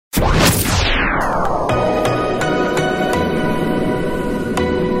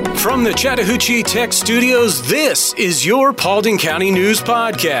From the Chattahoochee Tech Studios, this is your Paulding County News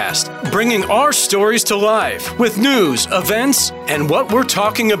Podcast, bringing our stories to life with news, events, and what we're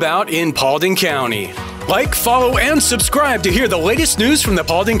talking about in Paulding County. Like, follow, and subscribe to hear the latest news from the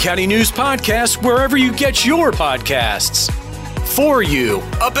Paulding County News Podcast wherever you get your podcasts. For you,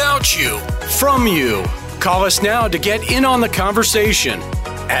 about you, from you. Call us now to get in on the conversation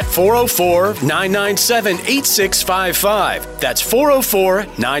at 404-997-8655. That's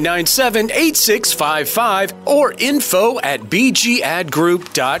 404-997-8655 or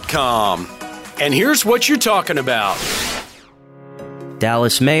info@bgadgroup.com. And here's what you're talking about.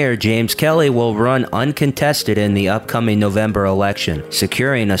 Dallas Mayor James Kelly will run uncontested in the upcoming November election,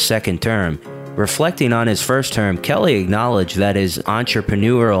 securing a second term. Reflecting on his first term, Kelly acknowledged that his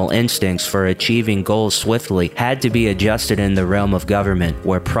entrepreneurial instincts for achieving goals swiftly had to be adjusted in the realm of government,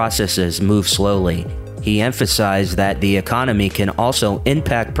 where processes move slowly. He emphasized that the economy can also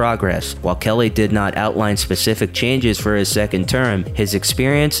impact progress. While Kelly did not outline specific changes for his second term, his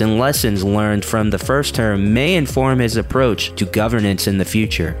experience and lessons learned from the first term may inform his approach to governance in the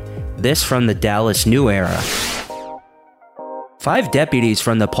future. This from the Dallas New Era. 5 deputies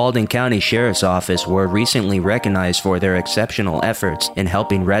from the Paulding County Sheriff's Office were recently recognized for their exceptional efforts in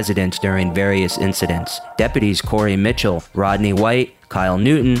helping residents during various incidents. Deputies Cory Mitchell, Rodney White, Kyle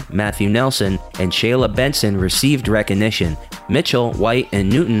Newton, Matthew Nelson, and Shayla Benson received recognition. Mitchell, White, and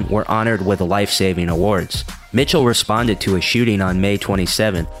Newton were honored with life-saving awards. Mitchell responded to a shooting on May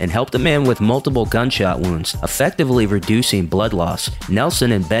 27 and helped a man with multiple gunshot wounds, effectively reducing blood loss.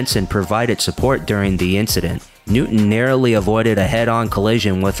 Nelson and Benson provided support during the incident. Newton narrowly avoided a head-on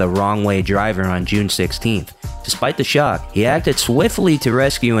collision with a wrong-way driver on June 16th. Despite the shock, he acted swiftly to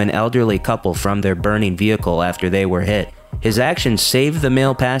rescue an elderly couple from their burning vehicle after they were hit. His actions saved the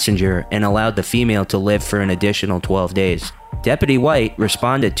male passenger and allowed the female to live for an additional 12 days. Deputy White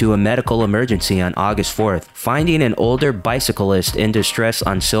responded to a medical emergency on August 4th, finding an older bicyclist in distress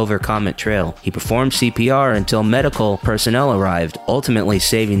on Silver Comet Trail. He performed CPR until medical personnel arrived, ultimately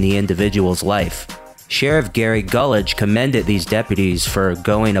saving the individual's life. Sheriff Gary Gulledge commended these deputies for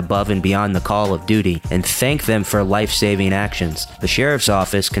going above and beyond the call of duty and thanked them for life-saving actions. The Sheriff's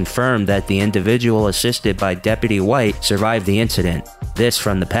Office confirmed that the individual assisted by Deputy White survived the incident. This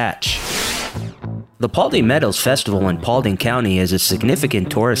from the Patch. The Paulding Meadows Festival in Paulding County is a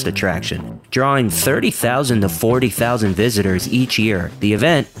significant tourist attraction, drawing 30,000 to 40,000 visitors each year. The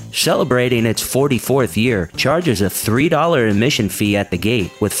event, celebrating its 44th year, charges a $3 admission fee at the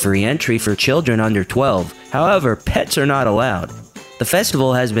gate, with free entry for children under 12. However, pets are not allowed. The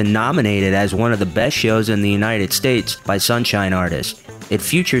festival has been nominated as one of the best shows in the United States by Sunshine Artists. It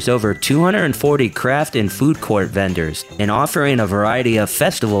features over 240 craft and food court vendors and offering a variety of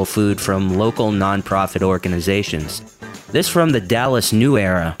festival food from local nonprofit organizations. This from the Dallas New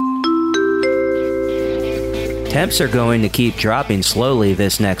Era. Temps are going to keep dropping slowly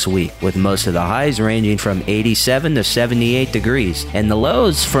this next week, with most of the highs ranging from 87 to 78 degrees and the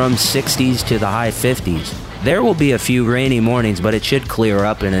lows from 60s to the high 50s. There will be a few rainy mornings, but it should clear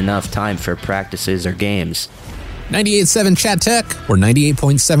up in enough time for practices or games. 98.7 Chat Tech, where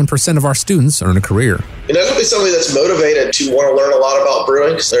 98.7% of our students earn a career. You know, definitely somebody that's motivated to want to learn a lot about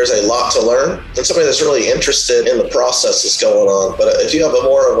brewing, because there's a lot to learn, and somebody that's really interested in the process that's going on. But if you have a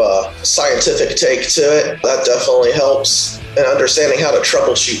more of a scientific take to it, that definitely helps in understanding how to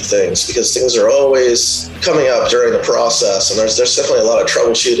troubleshoot things, because things are always coming up during the process, and there's definitely a lot of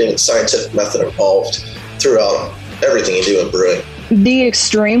troubleshooting and scientific method involved throughout everything you do in brewing. The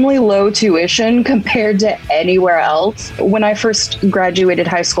extremely low tuition compared to anywhere else. When I first graduated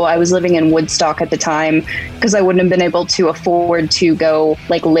high school, I was living in Woodstock at the time because I wouldn't have been able to afford to go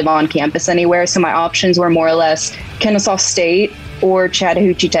live on campus anywhere. So my options were more or less Kennesaw State or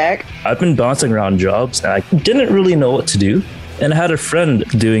Chattahoochee Tech. I've been bouncing around jobs and I didn't really know what to do. And I had a friend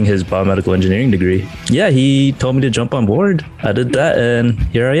doing his biomedical engineering degree. Yeah, he told me to jump on board. I did that, and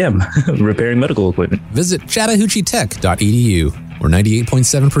here I am, repairing medical equipment. Visit chattahoocheetech.edu, where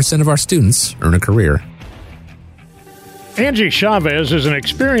 98.7% of our students earn a career. Angie Chavez is an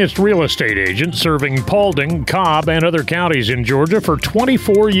experienced real estate agent serving Paulding, Cobb, and other counties in Georgia for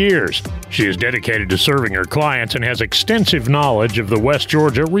 24 years. She is dedicated to serving her clients and has extensive knowledge of the West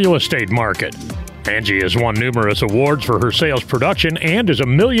Georgia real estate market. Angie has won numerous awards for her sales production and is a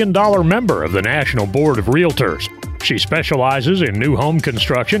 $1 million member of the National Board of Realtors. She specializes in new home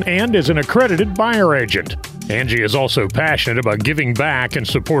construction and is an accredited buyer agent. Angie is also passionate about giving back and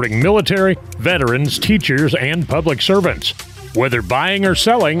supporting military, veterans, teachers, and public servants. Whether buying or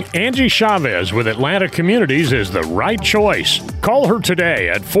selling, Angie Chavez with Atlanta Communities is the right choice. Call her today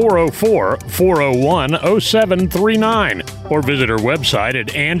at 404-401-0739 or visit her website at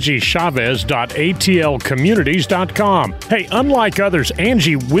angiechavez.atlcommunities.com. Hey, unlike others,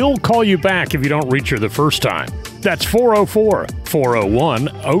 Angie will call you back if you don't reach her the first time. That's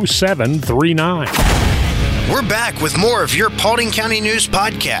 404-401-0739. We're back with more of your Paulding County News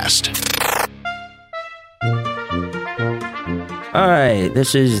Podcast. All right,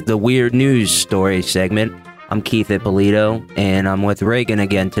 this is the Weird News Story segment. I'm Keith Ippolito, and I'm with Reagan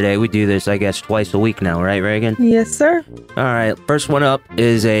again today. We do this, I guess, twice a week now, right, Reagan? Yes, sir. All right, first one up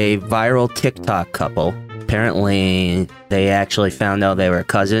is a viral TikTok couple. Apparently, they actually found out they were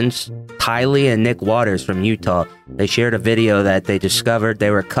cousins. Kylie and Nick Waters from Utah. They shared a video that they discovered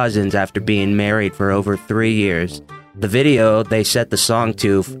they were cousins after being married for over 3 years. The video they set the song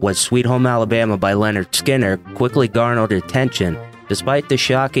to was Sweet Home Alabama by Leonard Skinner quickly garnered attention. Despite the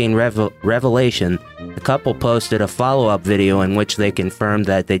shocking revelation, the couple posted a follow-up video in which they confirmed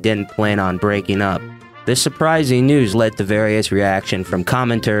that they didn't plan on breaking up. This surprising news led to various reactions from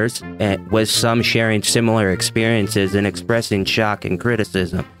commenters, with some sharing similar experiences and expressing shock and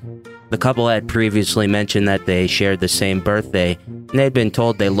criticism. The couple had previously mentioned that they shared the same birthday, and they'd been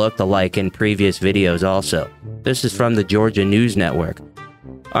told they looked alike in previous videos also. This is from the Georgia News Network.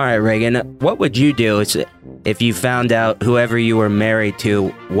 All right, Reagan, what would you do if you found out whoever you were married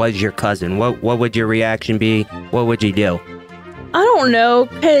to was your cousin? What would your reaction be? What would you do? I don't know,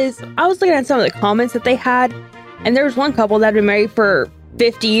 because I was looking at some of the comments that they had, and there was one couple that had been married for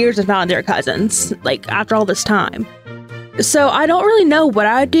 50 years and found their cousins, like, after all this time. So I don't really know what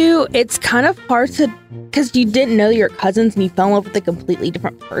I'd do. It's kind of hard to, because you didn't know your cousins and you fell in love with a completely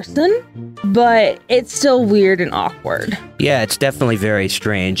different person, but it's still weird and awkward. Yeah, it's definitely very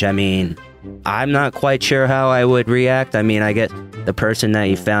strange. I mean, I'm not quite sure how I would react. I mean, I guess the person that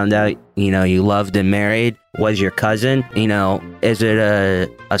you found out, you loved and married was your cousin. Is it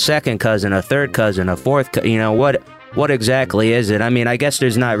a second cousin, a third cousin, a fourth what exactly is it? I mean, I guess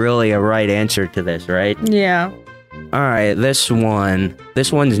there's not really a right answer to this, right? Yeah. All right, this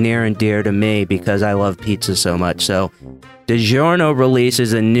one's near and dear to me because I love pizza so much. So, DiGiorno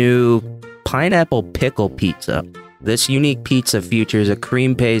releases a new pineapple pickle pizza. This unique pizza features a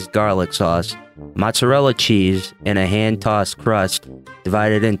cream-paste garlic sauce, mozzarella cheese, and a hand-tossed crust,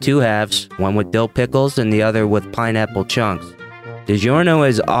 divided in two halves, one with dill pickles and the other with pineapple chunks. DiGiorno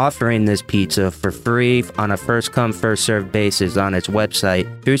is offering this pizza for free on a first-come, first-served basis on its website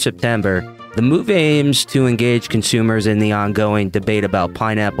through September. The move aims to engage consumers in the ongoing debate about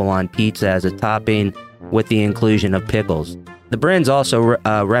pineapple on pizza as a topping with the inclusion of pickles. The brand also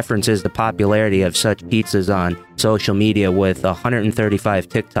references the popularity of such pizzas on social media with 135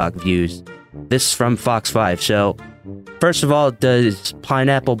 TikTok views. This is from Fox 5. So, first of all, does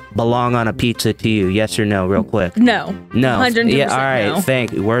pineapple belong on a pizza to you? Yes or no, real quick? No. No. 100% yeah, all right, no.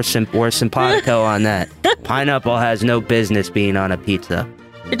 thank you. We're simpatico on that. Pineapple has no business being on a pizza.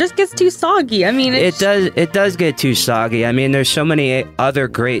 It just gets too soggy. I mean, it does get too soggy. I mean, there's so many other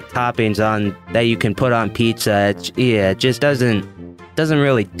great toppings on that you can put on pizza. It just doesn't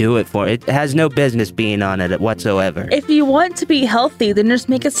really do it for it. It has no business being on it whatsoever. If you want to be healthy, then just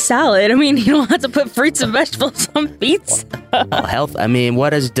make a salad. I mean, you don't have to put fruits and vegetables on pizza. Well, health. I mean,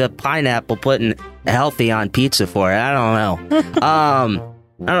 what is the pineapple putting healthy on pizza for? I don't know.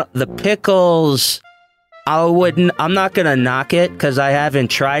 The pickles. I'm not gonna knock it because I haven't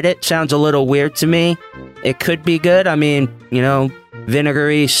tried it. Sounds a little weird to me. It could be good. I mean,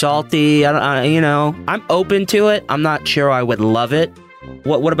 vinegary, salty. I'm open to it. I'm not sure I would love it.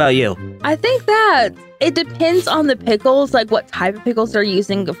 What about you? I think that it depends on the pickles, like what type of pickles they're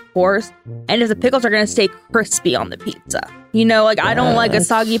using, of course, and if the pickles are gonna stay crispy on the pizza. I don't like a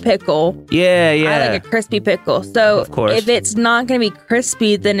soggy pickle. Yeah. I like a crispy pickle. So of course, if it's not going to be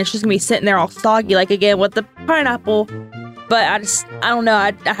crispy, then it's just going to be sitting there all soggy, like again with the pineapple. But I don't know.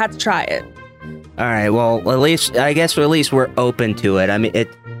 I have to try it. All right. Well, at least we're open to it. I mean, it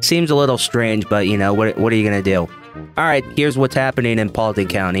seems a little strange, but what are you going to do? All right. Here's what's happening in Paulding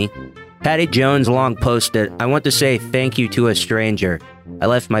County. Patty Jones long posted, "I want to say thank you to a stranger. I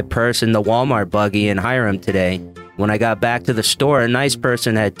left my purse in the Walmart buggy in Hiram today. When I got back to the store, a nice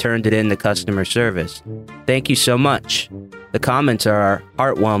person had turned it in to customer service. Thank you so much." The comments are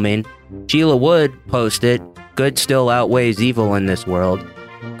heartwarming. Sheila Wood posted, "Good still outweighs evil in this world."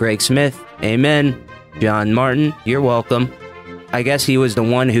 Greg Smith, "Amen." John Martin, "You're welcome." I guess he was the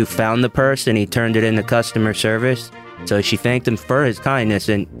one who found the purse and he turned it into customer service. So she thanked him for his kindness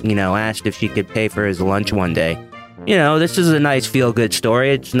and, asked if she could pay for his lunch one day. this is a nice feel-good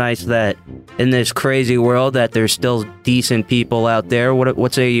story. It's nice that in this crazy world that there's still decent people out there.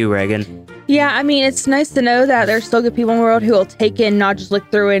 What say you, Reagan? Yeah, I mean, it's nice to know that there's still good people in the world who will take in, not just look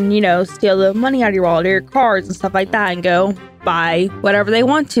through and, steal the money out of your wallet or your cards and stuff like that and go buy whatever they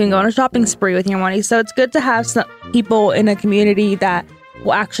want to and go on a shopping spree with your money. So it's good to have some people in a community that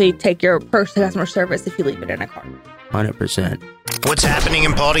will actually take your purse to customer service if you leave it in a cart. 100%. What's happening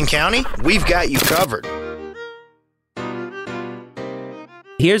in Paulding County? We've got you covered.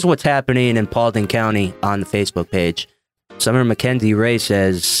 Here's what's happening in Paulding County on the Facebook page. Summer Mackenzie Ray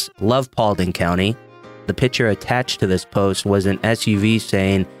says, love Paulding County. The picture attached to this post was an SUV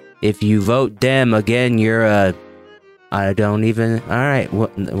saying, if you vote Dem again, you're a... I don't even... All right,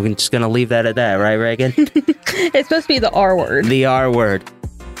 we're just going to leave that at that, right, Reagan? It's supposed to be the R word. The R word.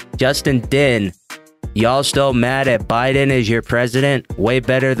 Justin Din, y'all still mad at Biden as your president? Way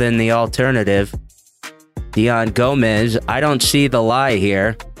better than the alternative. Dion Gomez, I don't see the lie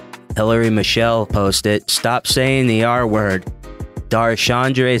here. Hillary Michelle posted, stop saying the R word.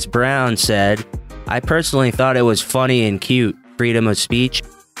 Darshandres Brown said, I personally thought it was funny and cute. Freedom of speech.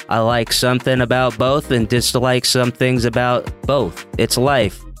 I like something about both and dislike some things about both. It's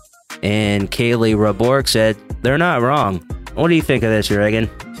life. And Kaylee Raborg said, they're not wrong. What do you think of this, Reagan?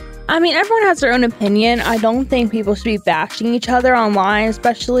 I mean, everyone has their own opinion. I don't think people should be bashing each other online,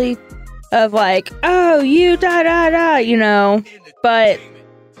 especially of like, oh, you da-da-da, But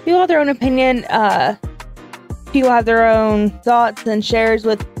people have their own opinion. People have their own thoughts and shares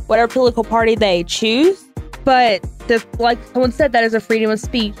with whatever political party they choose. But like someone said, that is a freedom of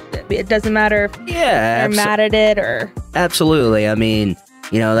speech. It doesn't matter if they're mad at it or... Absolutely. I mean,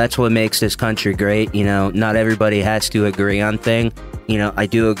 that's what makes this country great. Not everybody has to agree on things. I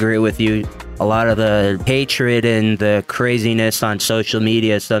do agree with you. A lot of the hatred and the craziness on social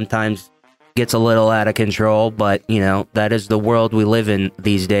media sometimes gets a little out of control, but, that is the world we live in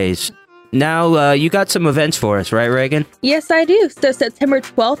these days. Now, you got some events for us, right, Reagan? Yes, I do. So September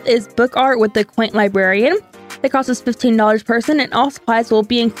 12th is Book Art with the Quaint Librarian. It costs us $15 per person, and all supplies will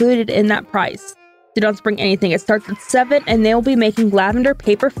be included in that price. You don't have to bring anything. It starts at 7, and they will be making lavender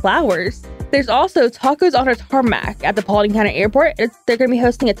paper flowers. There's also tacos on a tarmac at the Paulding County Airport. They're going to be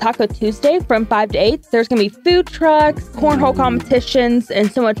hosting a Taco Tuesday from 5 to 8. There's going to be food trucks, cornhole competitions,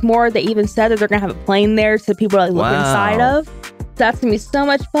 and so much more. They even said that they're going to have a plane there so people to look inside of. So that's going to be so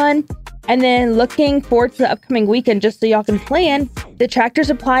much fun. And then looking forward to the upcoming weekend, just so y'all can plan, the Tractor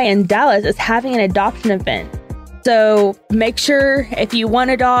Supply in Dallas is having an adoption event. So make sure if you want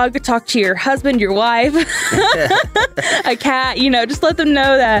a dog, talk to your husband, your wife, a cat, just let them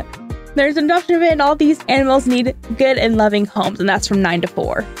know that there's an adoption event and all these animals need good and loving homes. And that's from 9 to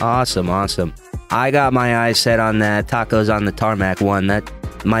 4. Awesome. I got my eyes set on that tacos on the tarmac one. That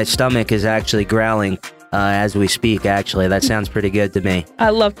my stomach is actually growling as we speak, actually. That sounds pretty good to me. I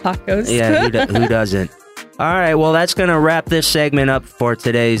love tacos. Yeah, who doesn't? All right, well, that's going to wrap this segment up for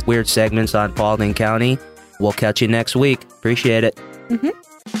today's Weird Segments on Paulding County. We'll catch you next week. Appreciate it. Mm-hmm.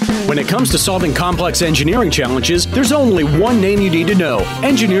 When it comes to solving complex engineering challenges, there's only one name you need to know: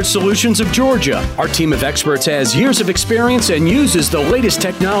 Engineered Solutions of Georgia. Our team of experts has years of experience and uses the latest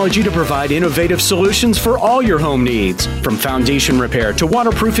technology to provide innovative solutions for all your home needs. From foundation repair to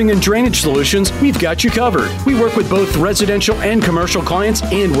waterproofing and drainage solutions, we've got you covered. We work with both residential and commercial clients,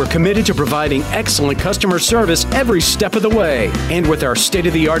 and we're committed to providing excellent customer service every step of the way. And with our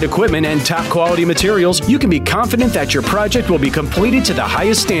state-of-the-art equipment and top quality materials, you can be confident that your project will be completed to the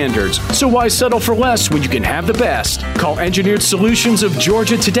highest standards. So why settle for less when you can have the best? Call Engineered Solutions of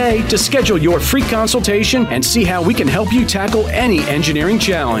Georgia today to schedule your free consultation and see how we can help you tackle any engineering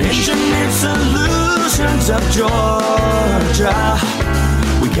challenge. Engineered Solutions of Georgia.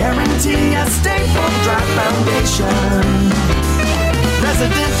 We guarantee a stable, dry foundation.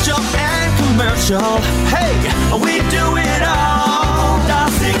 Residential and commercial. Hey, we do it all. Dial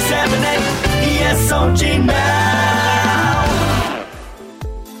 678 ESOG now.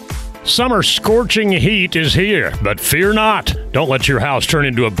 Summer scorching heat is here, but fear not. Don't let your house turn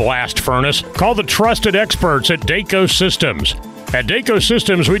into a blast furnace. Call the trusted experts at Daco Systems. At Daco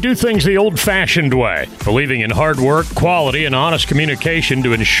Systems, we do things the old-fashioned way, believing in hard work, quality, and honest communication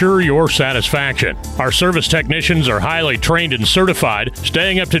to ensure your satisfaction. Our service technicians are highly trained and certified,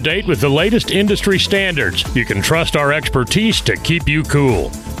 staying up to date with the latest industry standards. You can trust our expertise to keep you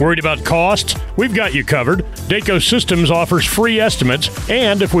cool. Worried about costs? We've got you covered. Daco Systems offers free estimates,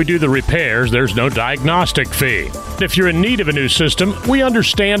 and if we do the repairs, there's no diagnostic fee. If you're in need of a new system, we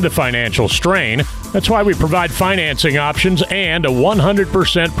understand the financial strain. That's why we provide financing options and a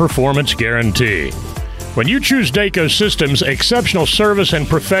 100% performance guarantee. When you choose Dayco Systems, exceptional service and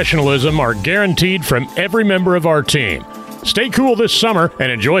professionalism are guaranteed from every member of our team. Stay cool this summer and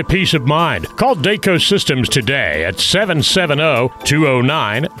enjoy peace of mind. Call Dayco Systems today at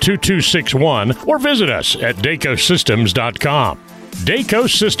 770-209-2261 or visit us at daycosystems.com. Dayco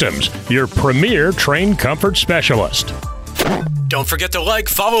Systems, your premier train comfort specialist. Don't forget to like,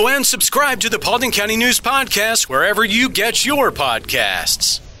 follow, and subscribe to the Paulding County News Podcast wherever you get your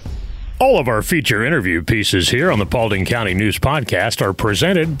podcasts. All of our feature interview pieces here on the Paulding County News Podcast are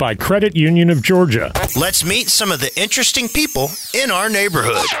presented by Credit Union of Georgia. Let's meet some of the interesting people in our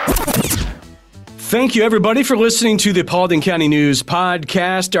neighborhood. Thank you, everybody, for listening to the Paulding County News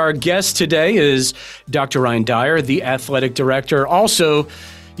Podcast. Our guest today is Dr. Ryan Dyer, the athletic director. Also,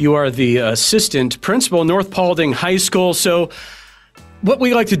 you are the assistant principal, North Paulding High School. So what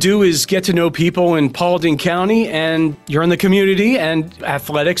we like to do is get to know people in Paulding County, and you're in the community, and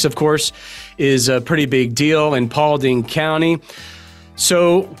athletics, of course, is a pretty big deal in Paulding County.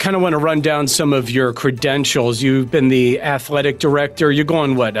 So kind of want to run down some of your credentials. You've been the athletic director. You're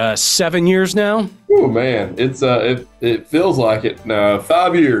going, 7 years now? Oh, man. It feels like it now.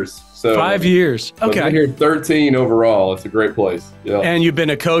 5 years. So 5 years. Okay. I've been here 13 overall. It's a great place. Yep. And you've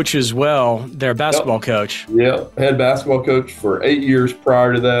been a coach as well, their basketball coach. Yep. Head basketball coach for 8 years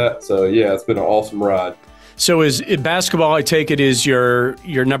prior to that. So, yeah, it's been an awesome ride. So is basketball, I take it, is your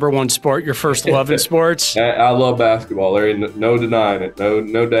number one sport, your first love in sports? I love basketball. There ain't no denying it.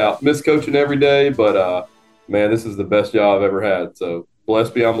 No doubt. Miss coaching every day, but, man, this is the best job I've ever had. So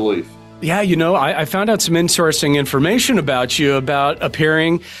blessed beyond belief. Yeah, I found out some interesting information about you, about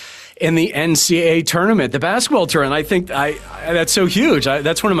appearing in the NCAA tournament, the basketball tournament. I think that's so huge.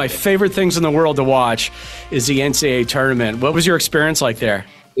 That's one of my favorite things in the world to watch is the NCAA tournament. What was your experience like there?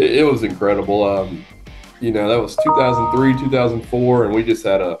 It was incredible. That was 2003, 2004, and we just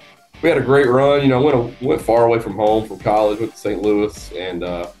had a great run. Went far away from home, from college, went to St. Louis, and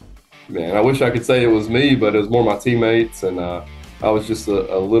man, I wish I could say it was me, but it was more my teammates, and I was just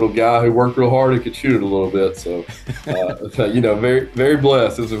a little guy who worked real hard and could shoot it a little bit. So, very, very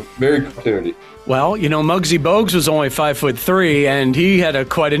blessed. It was a very good opportunity. Well, Muggsy Bogues was only 5'3", and he had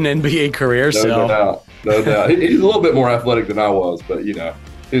quite an NBA career. No doubt. He's a little bit more athletic than I was, but he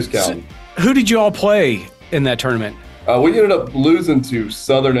was counting. So, who did you all play in that tournament? We ended up losing to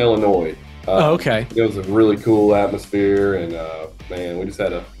Southern Illinois. Okay. It was a really cool atmosphere, and man, we just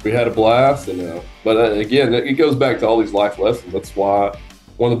had a blast. And but again, it goes back to all these life lessons. That's why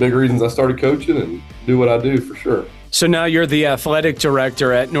one of the big reasons I started coaching and do what I do for sure. So now you're the athletic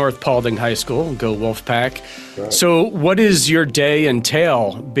director at North Paulding High School. Go Wolfpack. Right. So what does your day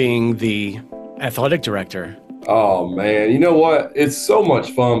entail being the athletic director? Oh man, you know what? It's so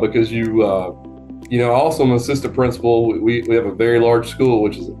much fun because also I'm an assistant principal. We have a very large school,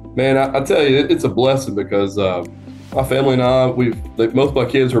 which is, man, I tell you, it's a blessing because my family and I, most of my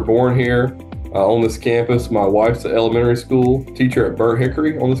kids were born here on this campus. My wife's an elementary school teacher at Burnt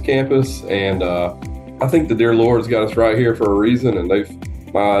Hickory on this campus, and I think the dear Lord's got us right here for a reason. And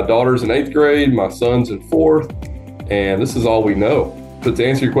my daughter's in 8th grade, my son's in 4th, and this is all we know. But to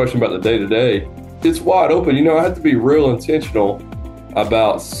answer your question about the day-to-day, it's wide open. I have to be real intentional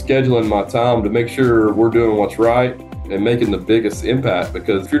about scheduling my time to make sure we're doing what's right and making the biggest impact,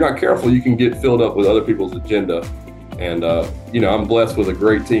 because if you're not careful, you can get filled up with other people's agenda. And, I'm blessed with a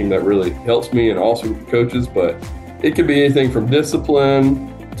great team that really helps me and also coaches, but it could be anything from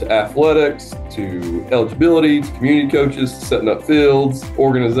discipline to athletics to eligibility to community coaches to setting up fields,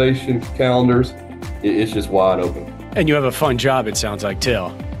 organization, calendars. It's just wide open. And you have a fun job, it sounds like,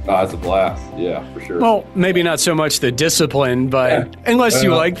 too. It's a blast. Yeah, for sure. Well, maybe not so much the discipline, but unless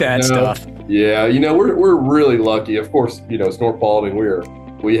you like that stuff. Yeah, we're really lucky. Of course, it's North Paulding.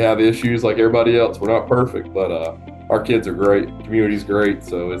 We have issues like everybody else. We're not perfect, but our kids are great. Community's great,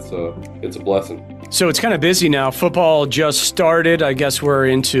 so it's a blessing. So it's kind of busy now. Football just started. I guess we're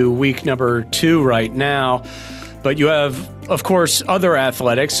into week number 2 right now. But you have, of course, other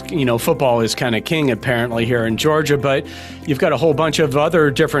athletics. Football is kind of king apparently here in Georgia, but you've got a whole bunch of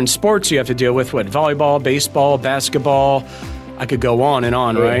other different sports you have to deal with. Volleyball, baseball, basketball. I could go on and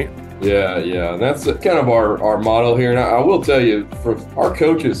on, right? Yeah. And that's kind of our motto here. And I will tell you, our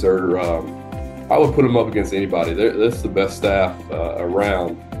coaches are, I would put them up against anybody. That's the best staff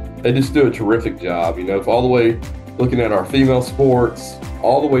around. They just do a terrific job. All the way looking at our female sports,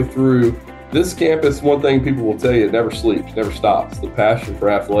 all the way through. This campus, one thing people will tell you, it never sleeps, never stops. The passion for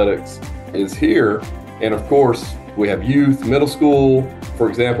athletics is here. And of course, we have youth, middle school. For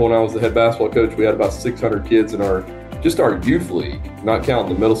example, when I was the head basketball coach, we had about 600 kids in our youth league, not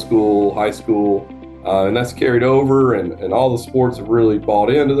counting the middle school, high school. And that's carried over, and all the sports have really bought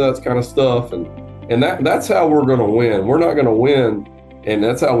into that kind of stuff. And And that's how we're going to win. We're not going to win, and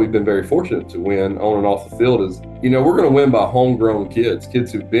that's how we've been very fortunate to win on and off the field is, we're going to win by homegrown kids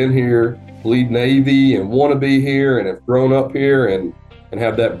who've been here, bleed Navy and want to be here and have grown up here and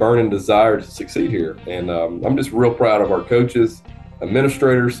have that burning desire to succeed here. And I'm just real proud of our coaches,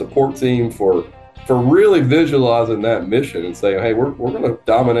 administrators, support team for really visualizing that mission and saying, hey, we're going to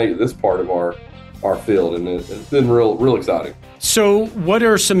dominate this part of our field. And it's been real exciting. So what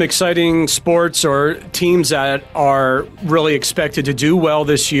are some exciting sports or teams that are really expected to do well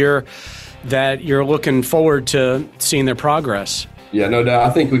this year that you're looking forward to seeing their progress? Yeah, no doubt.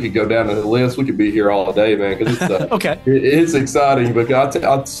 I think we could go down the list. We could be here all day, man, because it's okay. It's exciting. But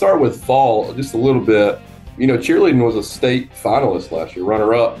I'll start with fall just a little bit. Cheerleading was a state finalist last year,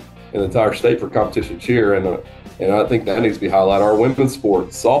 runner-up in the entire state for competition cheer, and I think that needs to be highlighted. Our women's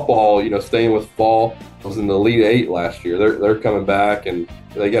sports, softball, staying with fall, was in the Elite Eight last year. They're coming back, and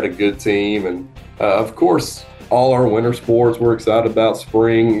they got a good team. And of course, all our winter sports we're excited about.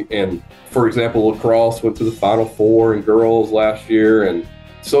 Spring, and for example, lacrosse went to the Final Four in girls last year. And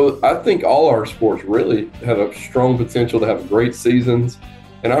so I think all our sports really have a strong potential to have great seasons.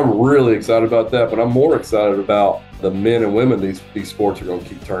 And I'm really excited about that, but I'm more excited about the men and women these sports are going to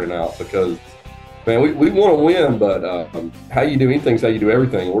keep turning out because, man, we want to win, but how you do anything is how you do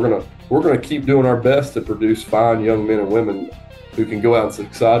everything. We're gonna keep doing our best to produce fine young men and women who can go out and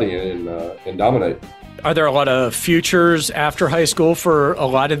succeed and dominate. Are there a lot of futures after high school for a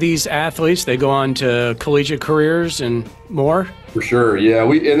lot of these athletes? They go on to collegiate careers and more? For sure, yeah.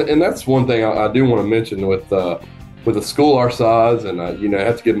 And that's one thing I do want to mention with a school our size, and I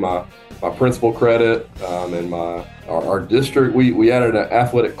have to give my principal credit and our district. We added an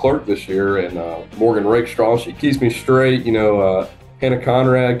athletic clerk this year, and Morgan Rakestraw. She keeps me straight. Hannah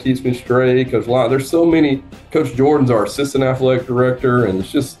Conrad keeps me straight. There's so many. Coach Jordan's our assistant athletic director, and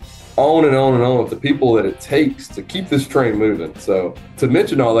it's just on and on and on with the people that it takes to keep this train moving. So to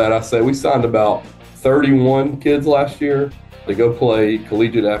mention all that, I say we signed about 31 kids last year to go play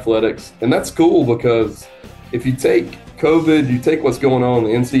collegiate athletics, and that's cool because if you take COVID, you take what's going on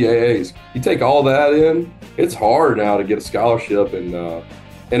in the NCAAs, you take all that in, it's hard now to get a scholarship.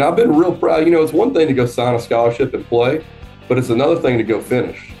 And I've been real proud. It's one thing to go sign a scholarship and play, but it's another thing to go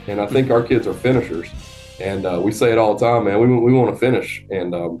finish. And I think our kids are finishers. And we say it all the time, man, we want to finish.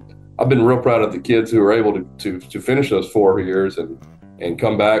 And I've been real proud of the kids who are able to finish those 4 years and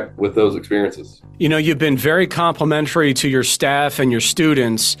come back with those experiences. You've been very complimentary to your staff and your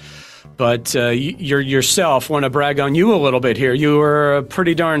students, but you yourself want to brag on you a little bit here. You were a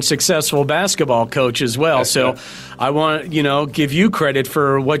pretty darn successful basketball coach as well. So I want give you credit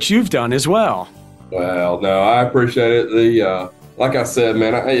for what you've done as well. Well, no, I appreciate it. Like I said,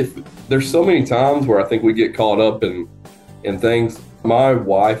 man, there's so many times where I think we get caught up in things. My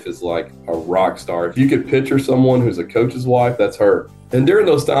wife is like a rock star. If you could picture someone who's a coach's wife, that's her. And during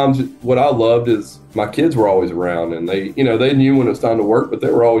those times, what I loved is my kids were always around, and they knew when it was time to work, but they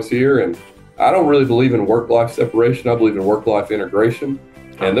were always here. And I don't really believe in work-life separation. I believe in work-life integration,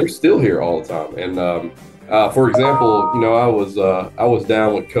 and they're still here all the time. And for example, I was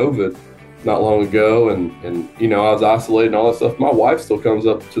down with COVID not long ago, and I was isolated and all that stuff. My wife still comes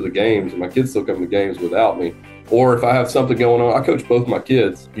up to the games, and my kids still come to games without me. Or if I have something going on, I coach both my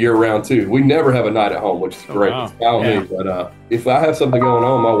kids year round too. We never have a night at home, which is great. It's about me. But if I have something going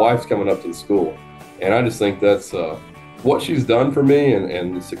on, my wife's coming up to the school. And I just think that's what she's done for me,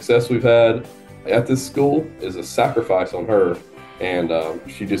 and the success we've had at this school is a sacrifice on her. And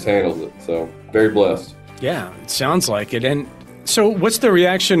she just handles it. So very blessed. Yeah, it sounds like it. And so what's the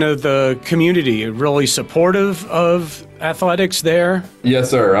reaction of the community? Really supportive of athletics there?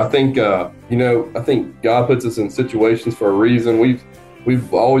 Yes, sir. I think, I think God puts us in situations for a reason.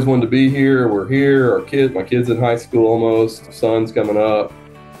 We've always wanted to be here. We're here. My kids in high school almost, son's coming up.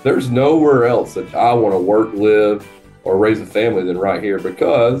 There's nowhere else that I want to work, live, or raise a family than right here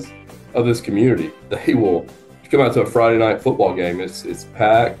because of this community. They will come out to a Friday night football game. It's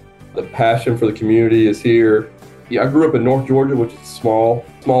packed. The passion for the community is here. Yeah, I grew up in North Georgia, which is a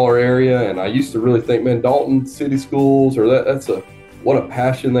smaller area, and I used to really think, man, Dalton City Schools, or what a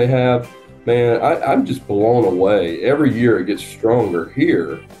passion they have. Man, I'm just blown away. Every year it gets stronger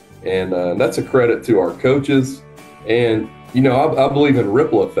here, and that's a credit to our coaches. And, I believe in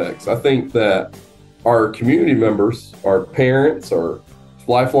ripple effects. I think that our community members, our parents, our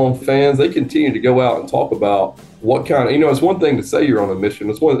lifelong fans, they continue to go out and talk about what kind of, it's one thing to say you're on a mission.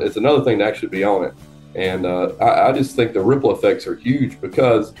 It's another thing to actually be on it. And I just think the ripple effects are huge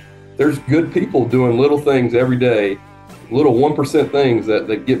because there's good people doing little things every day, little 1% things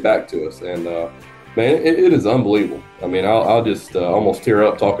that get back to us. And man, it is unbelievable. I mean, I'll just almost tear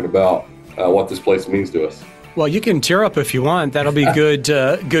up talking about what this place means to us. Well, you can tear up if you want. That'll be good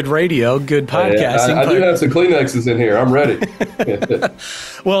good radio, good podcasting. I do have some Kleenexes in here. I'm ready.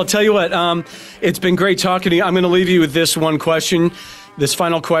 Well, I'll tell you what, it's been great talking to you. I'm going to leave you with this one question. This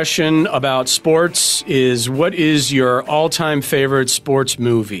final question about sports is, what is your all-time favorite sports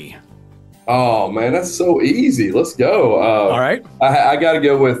movie? Oh, man, that's so easy. Let's go. All right. I got to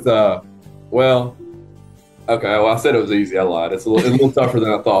go with, I said it was easy. I lied. It's a little tougher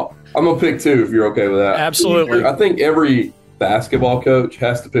than I thought. I'm going to pick two if you're okay with that. Absolutely. I think every basketball coach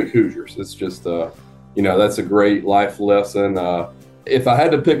has to pick Hoosiers. It's just, that's a great life lesson. If I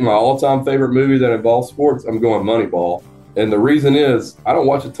had to pick my all-time favorite movie that involves sports, I'm going Moneyball. And the reason is I don't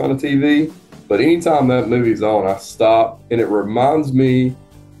watch a ton of TV, but anytime that movie's on, I stop, and it reminds me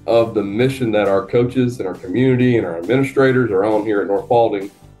of the mission that our coaches and our community and our administrators are on here at North Paulding,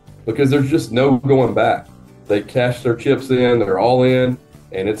 because there's just no going back. They cash their chips in, they're all in,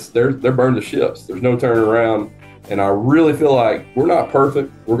 and they're burned to ships. There's no turning around. And I really feel like we're not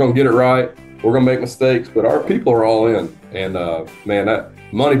perfect. We're going to get it right. We're going to make mistakes, but our people are all in. And that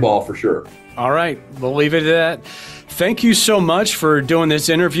Moneyball for sure. All right. We'll leave it at that. Thank you so much for doing this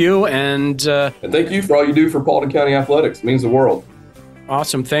interview. And thank you for all you do for Paulding County Athletics. It means the world.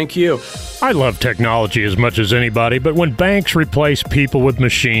 Awesome. Thank you. I love technology as much as anybody, but when banks replace people with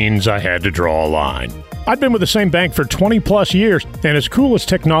machines, I had to draw a line. I've been with the same bank for 20 plus years, and as cool as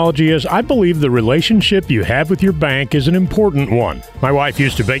technology is, I believe the relationship you have with your bank is an important one. My wife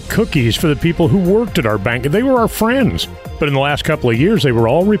used to bake cookies for the people who worked at our bank. They were our friends. But in the last couple of years, they were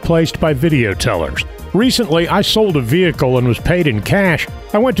all replaced by video tellers. Recently, I sold a vehicle and was paid in cash.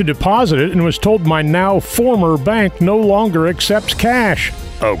 I went to deposit it and was told my now former bank no longer accepts cash.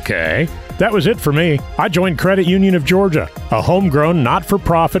 Okay. That was it for me. I joined Credit Union of Georgia, a homegrown,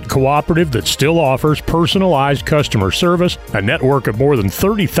 not-for-profit cooperative that still offers personalized customer service, a network of more than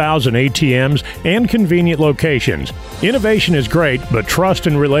 30,000 ATMs, and convenient locations. Innovation is great, but trust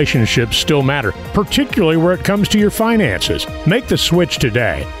and relationships still matter, particularly where it comes to your finances. Make the switch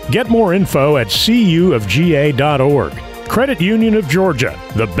today. Get more info at cuofga.org. Credit Union of Georgia,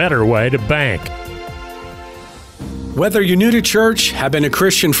 the better way to bank. Whether you're new to church, have been a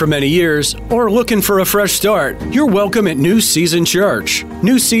Christian for many years, or looking for a fresh start, you're welcome at New Season Church.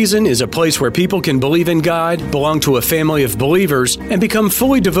 New Season is a place where people can believe in God, belong to a family of believers, and become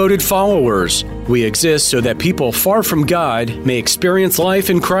fully devoted followers. We exist so that people far from God may experience life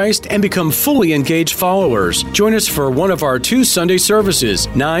in Christ and become fully engaged followers. Join us for one of our 2 Sunday services,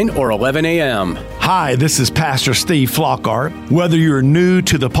 9 or 11 a.m. Hi, this is Pastor Steve Flockhart. Whether you're new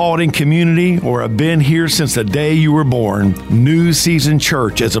to the Paulding community or have been here since the day you were born, New Season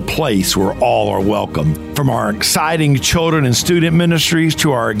Church is a place where all are welcome. From our exciting children and student ministries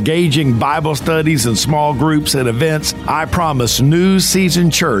to our engaging Bible studies and small groups and events, I promise New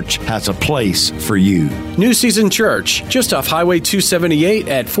Season Church has a place for you. New Season Church, just off Highway 278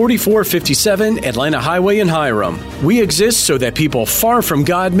 at 4457 Atlanta Highway in Hiram. We exist so that people far from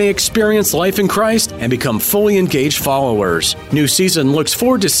God may experience life in Christ and become fully engaged followers. New Season looks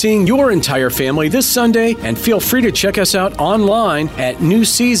forward to seeing your entire family this Sunday, and feel free to check us out online at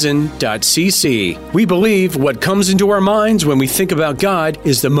newseason.cc. We believe what comes into our minds when we think about God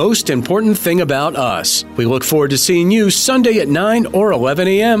is the most important thing about us. We look forward to seeing you Sunday at 9 or 11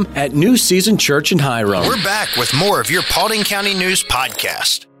 a.m. at New Season Church in Hiram. We're back with more of your Paulding County News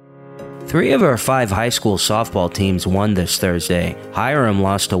podcast. 3 of our 5 high school softball teams won this Thursday. Hiram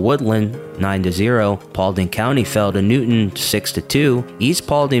lost to Woodland 9-0. Paulding County fell to Newton 6-2. East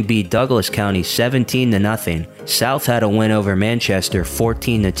Paulding beat Douglas County 17-0. South had a win over Manchester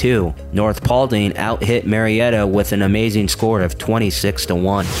 14-2. North Paulding out-hit Marietta with an amazing score of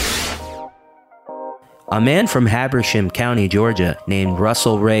 26-1. A man from Habersham County, Georgia, named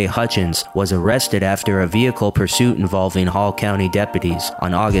Russell Ray Hutchins, was arrested after a vehicle pursuit involving Hall County deputies.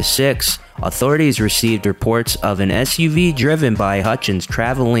 On August 6, authorities received reports of an SUV driven by Hutchins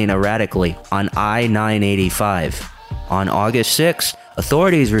traveling erratically on I-985. On August 6,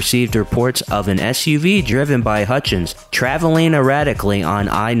 authorities received reports of an SUV driven by Hutchins traveling erratically on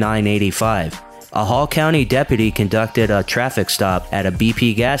I-985. A Hall County deputy conducted a traffic stop at a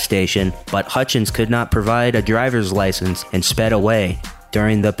BP gas station, but Hutchins could not provide a driver's license and sped away.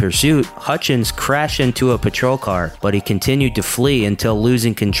 During the pursuit, Hutchins crashed into a patrol car, but he continued to flee until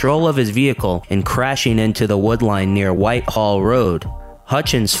losing control of his vehicle and crashing into the woodline near Whitehall Road.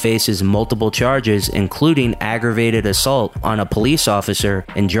 Hutchins faces multiple charges, including aggravated assault on a police officer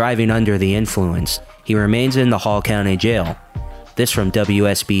and driving under the influence. He remains in the Hall County Jail. This from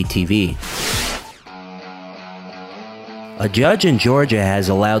WSB TV. A judge in Georgia has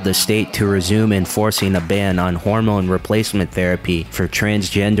allowed the state to resume enforcing a ban on hormone replacement therapy for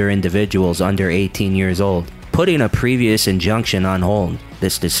transgender individuals under 18 years old, putting a previous injunction on hold.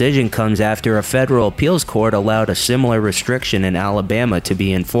 This decision comes after a federal appeals court allowed a similar restriction in Alabama to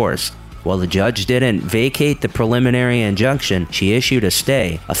be enforced. While the judge didn't vacate the preliminary injunction, she issued a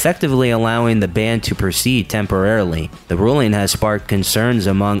stay, effectively allowing the ban to proceed temporarily. The ruling has sparked concerns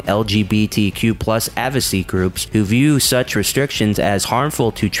among LGBTQ+ advocacy groups who view such restrictions as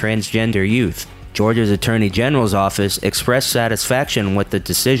harmful to transgender youth. Georgia's Attorney General's office expressed satisfaction with the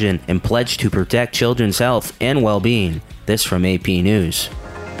decision and pledged to protect children's health and well-being. This from AP News.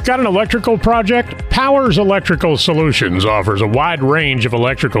 Got an electrical project? Powers Electrical Solutions offers a wide range of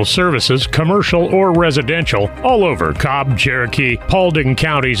electrical services, commercial or residential, all over Cobb, Cherokee, Paulding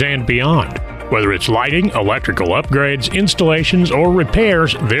counties, and beyond. Whether it's lighting, electrical upgrades, installations, or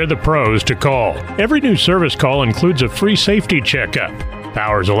repairs, they're the pros to call. Every new service call includes a free safety checkup.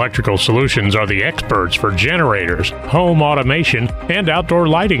 Powers Electrical Solutions are the experts for generators, home automation, and outdoor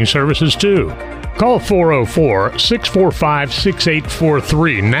lighting services too. Call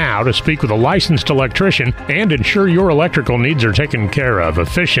 404-645-6843 now to speak with a licensed electrician and ensure your electrical needs are taken care of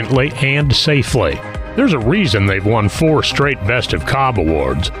efficiently and safely. There's a reason they've won 4 straight Best of Cobb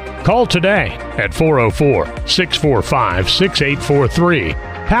awards. Call today at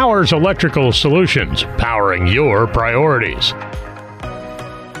 404-645-6843. Powers Electrical Solutions, powering your priorities.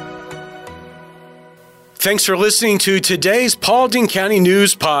 Thanks for listening to today's Paulding County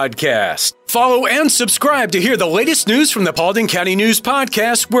News Podcast. Follow and subscribe to hear the latest news from the Paulding County News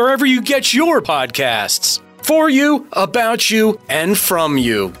Podcast wherever you get your podcasts. For you, about you, and from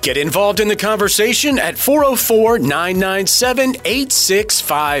you. Get involved in the conversation at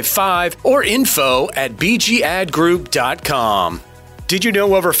 404-997-8655 or info@bgadgroup.com. Did you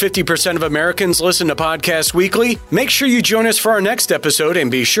know over 50% of Americans listen to podcasts weekly? Make sure you join us for our next episode and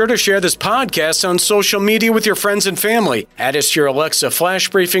be sure to share this podcast on social media with your friends and family. Add us to your Alexa Flash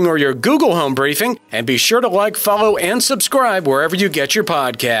Briefing or your Google Home Briefing, and be sure to like, follow, and subscribe wherever you get your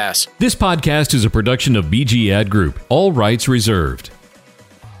podcasts. This podcast is a production of BG Ad Group. All rights reserved.